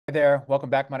Hey there, welcome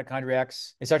back,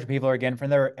 Mitochondriacs. It's Dr. Peevler again for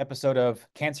another episode of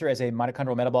Cancer as a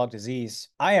Mitochondrial Metabolic Disease.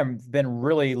 I have been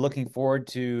really looking forward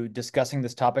to discussing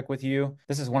this topic with you.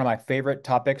 This is one of my favorite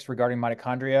topics regarding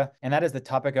mitochondria, and that is the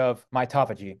topic of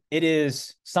mitophagy. It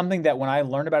is something that when I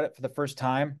learned about it for the first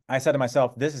time, I said to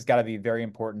myself, this has got to be very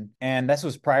important. And this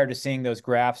was prior to seeing those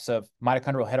graphs of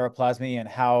mitochondrial heteroplasmy and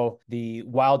how the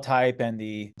wild type and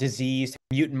the diseased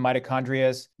mutant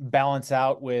mitochondria balance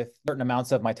out with certain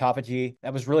amounts of mitophagy.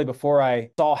 That was really before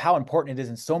I saw how important it is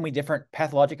in so many different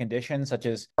pathologic conditions, such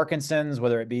as Parkinson's,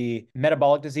 whether it be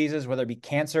metabolic diseases, whether it be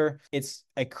cancer. It's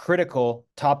a critical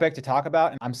topic to talk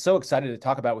about, and I'm so excited to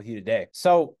talk about with you today.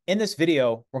 So in this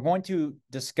video, we're going to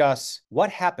discuss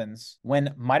what happens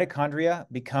when mitochondria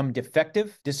become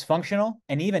defective, dysfunctional,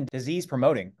 and even disease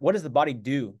promoting. What does the body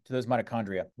do to those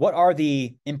mitochondria? What are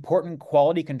the important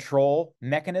quality control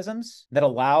mechanisms that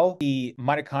allow the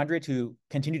mitochondria to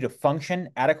continue to function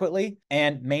adequately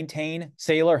and maintain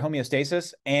cellular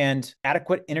homeostasis and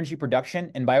adequate energy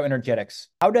production and bioenergetics?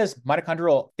 How does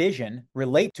mitochondrial fission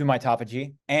relate to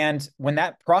mitophagy? And when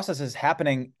that process is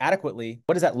happening adequately,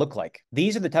 what does that look like?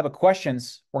 These are the type of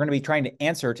questions we're going to be trying to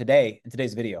answer today in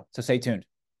today's video. So stay tuned.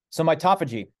 So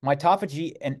mitophagy,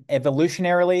 an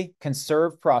evolutionarily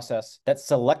conserved process that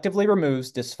selectively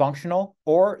removes dysfunctional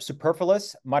or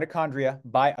superfluous mitochondria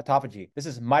by autophagy. This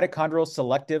is mitochondrial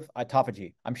selective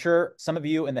autophagy. I'm sure some of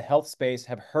you in the health space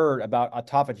have heard about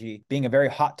autophagy being a very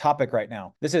hot topic right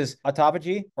now. This is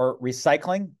autophagy, or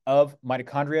recycling of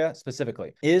mitochondria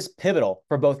specifically, is pivotal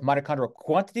for both mitochondrial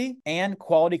quantity and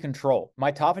quality control.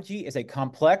 Mitophagy is a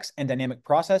complex and dynamic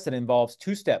process that involves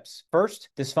two steps. First,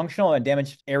 dysfunctional and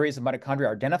damaged areas of mitochondria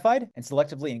are identified and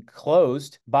selectively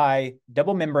enclosed by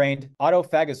double-membraned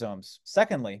autophagosomes.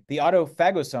 Secondly, the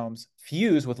autophagosomes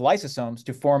fuse with lysosomes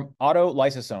to form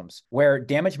autolysosomes, where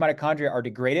damaged mitochondria are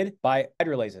degraded by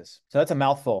hydrolases. So that's a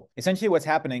mouthful. Essentially, what's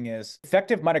happening is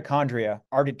effective mitochondria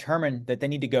are determined that they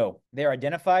need to go. They are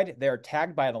identified, they are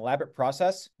tagged by an elaborate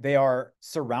process, they are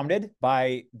surrounded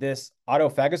by this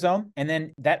autophagosome, and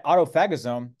then that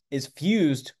autophagosome is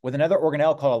fused with another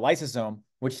organelle called a lysosome,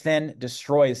 which then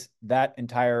destroys that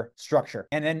entire structure.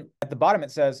 And then at the bottom,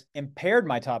 it says impaired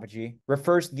mitophagy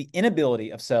refers to the inability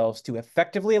of cells to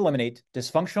effectively eliminate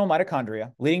dysfunctional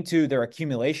mitochondria, leading to their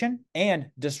accumulation and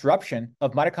disruption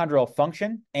of mitochondrial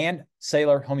function and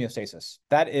cellular homeostasis.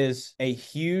 That is a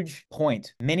huge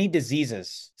point. Many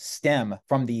diseases stem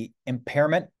from the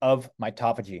impairment of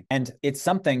mitophagy. And it's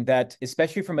something that,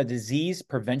 especially from a disease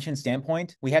prevention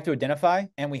standpoint, we have to identify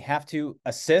and we have to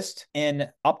assist in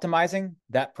optimizing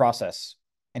that process.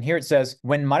 And here it says,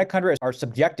 when mitochondria are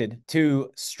subjected to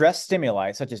stress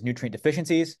stimuli such as nutrient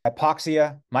deficiencies,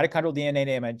 hypoxia, mitochondrial DNA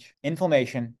damage,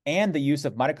 inflammation, and the use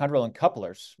of mitochondrial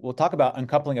uncouplers, we'll talk about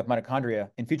uncoupling of mitochondria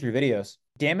in future videos,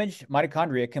 damaged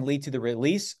mitochondria can lead to the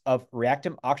release of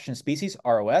reactive oxygen species,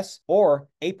 ROS, or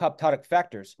apoptotic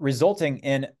factors, resulting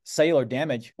in cellular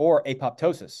damage or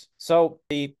apoptosis. So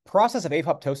the process of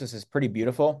apoptosis is pretty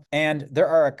beautiful, and there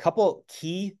are a couple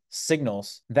key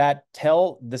signals that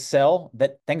tell the cell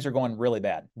that things are going really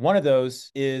bad. One of those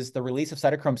is the release of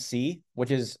cytochrome C, which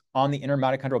is on the inner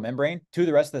mitochondrial membrane, to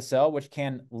the rest of the cell, which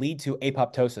can lead to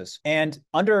apoptosis. And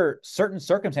under certain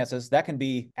circumstances, that can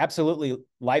be absolutely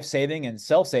life-saving and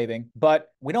cell-saving, but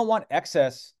we don't want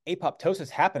excess apoptosis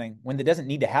happening when it doesn't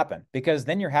need to happen, because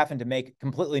then you're having to make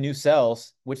completely new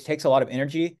cells, which takes a lot of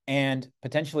energy and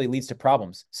potentially leads to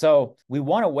problems. So we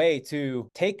want a way to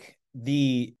take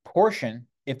the portion,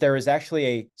 if there is actually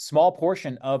a small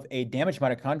portion of a damaged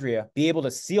mitochondria, be able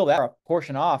to seal that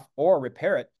portion off or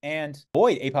repair it and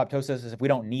avoid apoptosis if we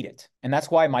don't need it. And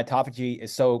that's why mitophagy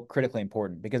is so critically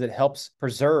important, because it helps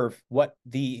preserve what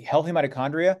the healthy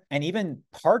mitochondria and even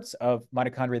parts of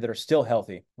mitochondria that are still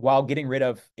healthy while getting rid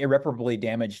of irreparably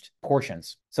damaged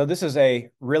portions. So this is a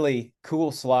really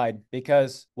cool slide,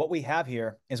 because what we have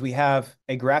here is we have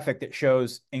a graphic that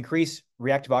shows increased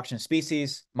reactive oxygen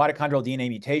species, mitochondrial DNA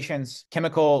mutations,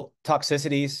 chemical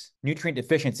toxicities, nutrient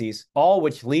deficiencies, all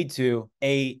which lead to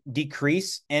a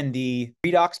decrease in the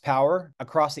redox power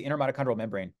across the inner mitochondrial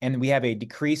membrane. And we have a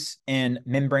decrease in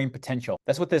membrane potential.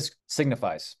 That's what this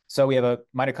signifies. So we have a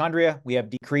mitochondria, we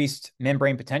have decreased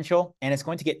membrane potential, and it's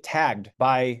going to get tagged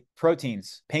by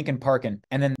proteins, pink and parkin.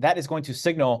 And then that is going to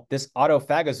signal this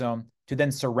autophagosome to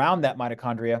then surround that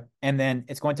mitochondria, and then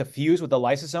it's going to fuse with the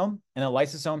lysosome, and the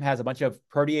lysosome has a bunch of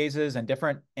proteases and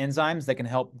different enzymes that can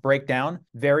help break down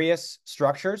various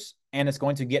structures, and it's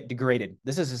going to get degraded.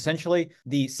 This is essentially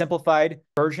the simplified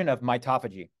version of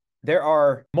mitophagy. there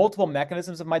are multiple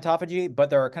mechanisms of mitophagy, but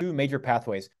there are kind of two major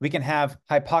pathways. We can have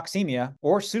hypoxemia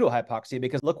or pseudohypoxia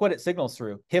because look what it signals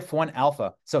through, HIF1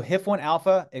 alpha. So HIF1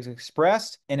 alpha is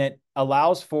expressed and it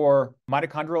allows for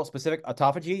mitochondrial specific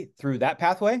autophagy through that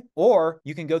pathway, or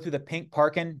you can go through the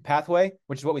pink-Parkin pathway,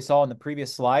 which is what we saw in the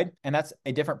previous slide, and that's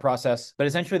a different process, but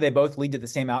essentially they both lead to the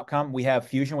same outcome. We have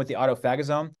fusion with the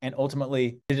autophagosome and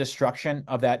ultimately the destruction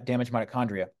of that damaged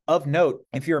mitochondria. Of note,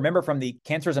 if you remember from the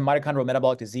cancers and mitochondrial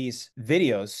metabolic disease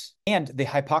videos and the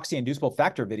hypoxia-inducible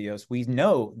factor videos, we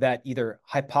know that either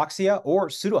hypoxia or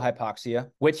pseudohypoxia,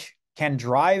 which can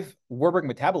drive Warburg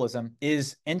metabolism,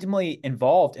 is intimately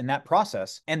involved in that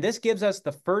process. And this gives us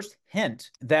the first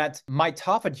hint that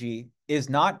mitophagy is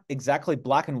not exactly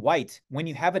black and white when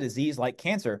you have a disease like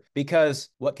cancer, because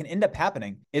what can end up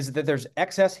happening is that there's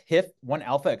excess HIF1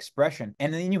 alpha expression,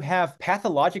 and then you have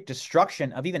pathologic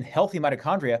destruction of even healthy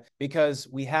mitochondria because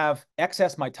we have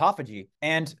excess mitophagy.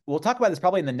 And we'll talk about this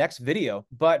probably in the next video,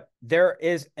 but there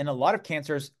is, in a lot of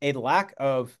cancers, a lack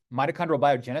of mitochondrial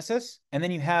biogenesis, and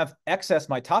then you have excess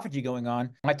mitophagy going on.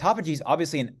 Mitophagy is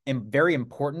obviously a very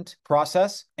important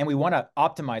process, and we want to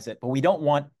optimize it, but we don't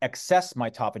want excess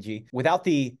mitophagy without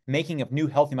the making of new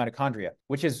healthy mitochondria,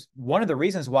 which is one of the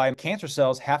reasons why cancer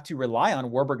cells have to rely on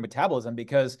Warburg metabolism,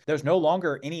 because there's no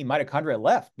longer any mitochondria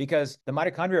left because the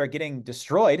mitochondria are getting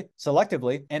destroyed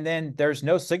selectively, and then there's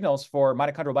no signals for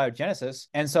mitochondrial biogenesis,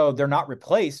 and so they're not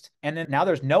replaced, and then now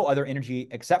there's no other energy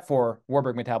except for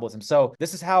Warburg metabolism. So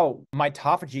this is how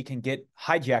mitophagy can get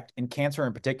hijacked in cancer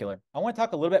in particular. I want to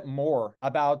talk a little bit more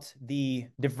about the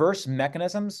diverse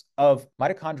mechanisms of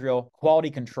mitochondrial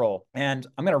quality control. And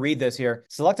I'm going to read this here.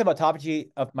 Selective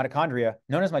autophagy of mitochondria,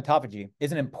 known as mitophagy,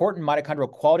 is an important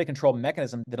mitochondrial quality control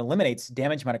mechanism that eliminates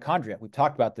damaged mitochondria. We've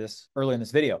talked about this earlier in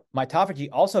this video. Mitophagy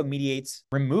also mediates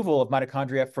removal of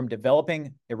mitochondria from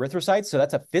developing erythrocytes. So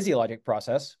that's a physiologic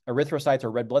process. Erythrocytes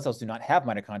or red blood cells do not have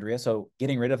mitochondria, so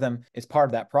getting rid of them is part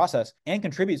of that process, and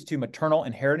contributes to maternal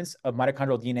inheritance of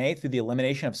mitochondrial DNA through the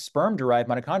elimination of sperm-derived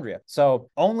mitochondria. So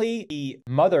only the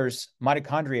mother's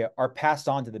mitochondria are passed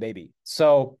on to the baby.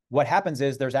 So what happens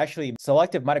is there's actually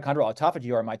selective mitochondrial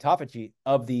autophagy or mitophagy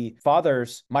of the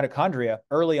father's mitochondria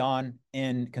early on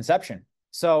in conception.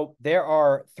 So there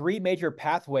are three major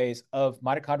pathways of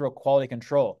mitochondrial quality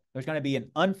control. There's going to be an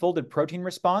unfolded protein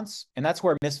response, and that's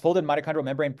where misfolded mitochondrial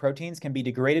membrane proteins can be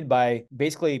degraded by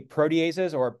basically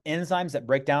proteases or enzymes that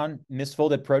break down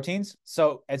misfolded proteins.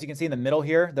 So as you can see in the middle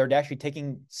here, they're actually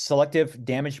taking selective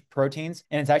damaged proteins,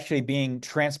 and it's actually being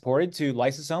transported to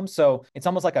lysosomes. So it's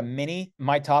almost like a mini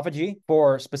mitophagy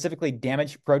for specifically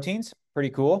damaged proteins.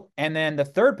 Pretty cool. And then the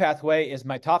third pathway is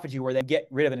mitophagy, where they get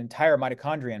rid of an entire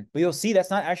mitochondrion. But you'll see that's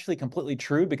not actually completely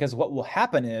true, because what will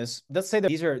happen is, let's say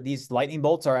that these lightning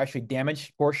bolts are actually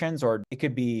damaged portions, or it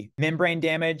could be membrane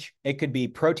damage, it could be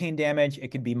protein damage,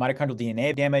 it could be mitochondrial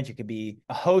DNA damage, it could be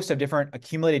a host of different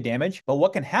accumulated damage. But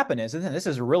what can happen is, and this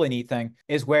is a really neat thing,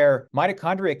 is where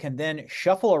mitochondria can then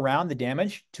shuffle around the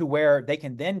damage to where they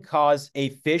can then cause a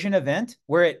fission event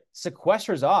where it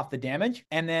sequesters off the damage,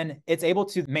 and then it's able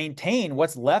to maintain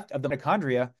what's left of the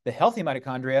mitochondria, the healthy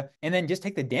mitochondria, and then just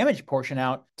take the damaged portion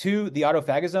out to the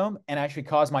autophagosome and actually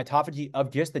cause mitophagy of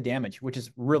just the damage, which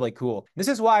is really cool. This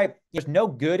is why there's no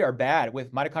good or bad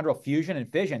with mitochondrial fusion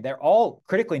and fission. They're all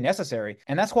critically necessary.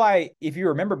 And that's why, if you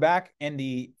remember back in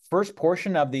the first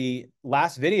portion of the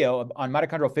last video on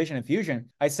mitochondrial fission and fusion,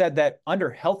 I said that under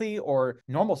healthy or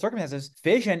normal circumstances,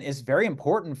 fission is very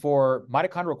important for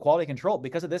mitochondrial quality control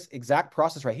because of this exact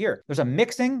process right here. There's a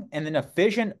mixing and then a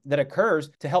fission that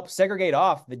occurs to help segregate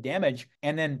off the damage,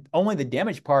 and then only the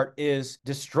damaged part is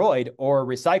destroyed or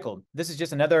recycled. This is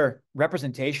just another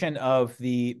representation of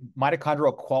the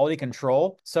mitochondrial quality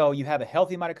control. So you have a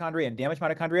healthy mitochondria and damaged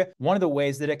mitochondria. One of the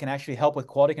ways that it can actually help with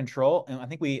quality control, and I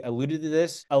think we alluded to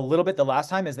this a little bit the last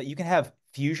time, is that you can have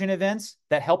fusion events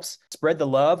that helps spread the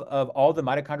love of all the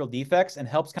mitochondrial defects and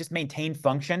helps just maintain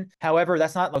function. However,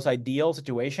 that's not the most ideal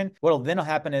situation. What will then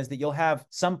happen is that you'll have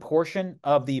some portion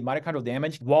of the mitochondrial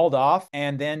damage walled off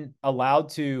and then allowed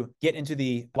to get into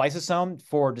the lysosome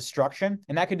for destruction.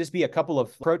 And that could just be a couple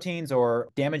of proteins or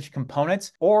damaged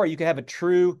components, or you could have a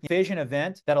true fission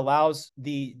event that allows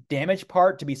the damaged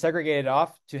part to be segregated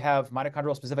off to have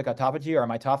mitochondrial specific autophagy or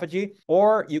mitophagy,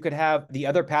 or you could have the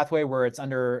other pathway where it's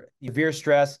under severe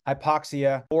overstress,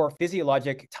 hypoxia, or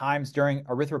physiologic times during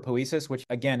erythropoiesis, which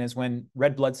again is when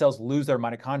red blood cells lose their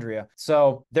mitochondria.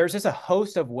 So there's just a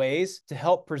host of ways to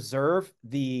help preserve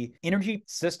the energy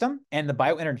system and the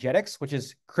bioenergetics, which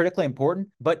is critically important.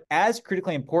 But as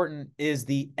critically important is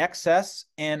the excess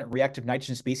and reactive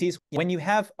nitrogen species. When you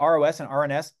have ROS and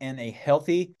RNS in a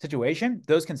healthy situation,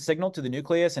 those can signal to the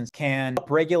nucleus and can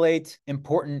upregulate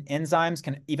important enzymes,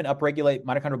 can even upregulate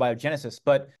mitochondrial biogenesis.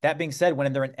 But that being said,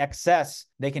 when they're in excess,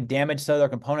 they can damage cellular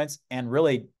components and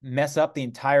really mess up the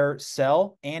entire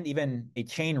cell and even a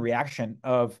chain reaction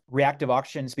of reactive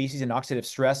oxygen species and oxidative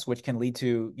stress, which can lead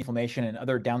to inflammation and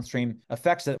other downstream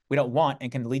effects that we don't want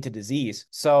and can lead to disease.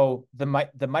 So the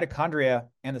mitochondria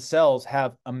and the cells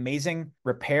have amazing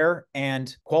repair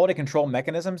and quality control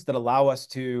mechanisms that allow us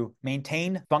to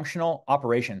maintain functional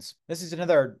operations. This is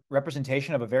another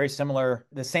representation of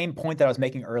the same point that I was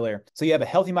making earlier. So you have a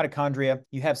healthy mitochondria,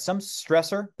 you have some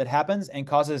stressor that happens and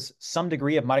causes some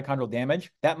degree of mitochondrial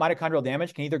damage. That mitochondrial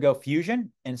damage can either go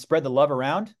fusion and spread the love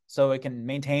around so it can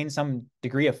maintain some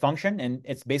degree of function and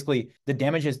it's basically the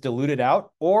damage is diluted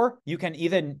out, or you can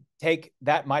even take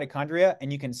that mitochondria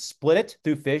and you can split it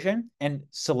through fission and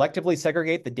selectively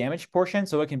segregate the damaged portion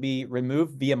so it can be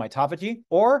removed via mitophagy.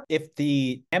 Or if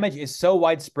the damage is so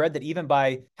widespread that even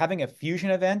by having a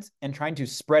fusion event and trying to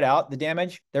spread out the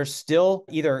damage, there's still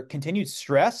either continued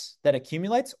stress that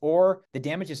accumulates or the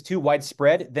damage is too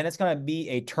widespread, then it's going to be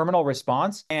a terminal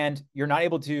response and you're not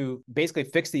able to basically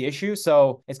fix the issue.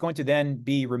 So it's going to then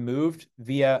be removed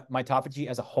via mitophagy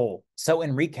as a whole. So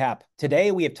in recap, today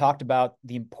we have talked about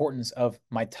the importance of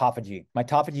mitophagy.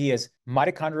 Mitophagy is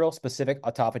mitochondrial specific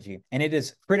autophagy, and it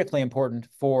is critically important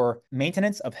for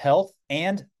maintenance of health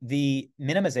and the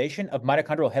minimization of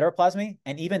mitochondrial heteroplasmy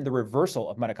and even the reversal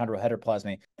of mitochondrial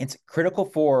heteroplasmy. It's critical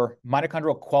for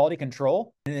mitochondrial quality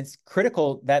control, and it's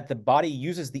critical that the body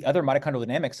uses the other mitochondrial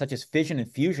dynamics such as fission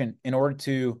and fusion in order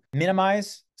to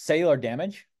minimize cellular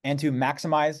damage and to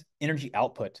maximize energy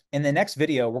output. In the next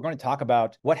video, we're going to talk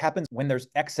about what happens when there's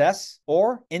excess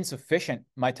or insufficient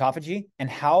mitophagy and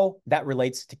how that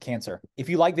relates to cancer. If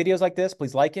you like videos like this,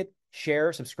 please like it,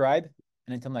 share, subscribe,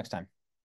 and until next time.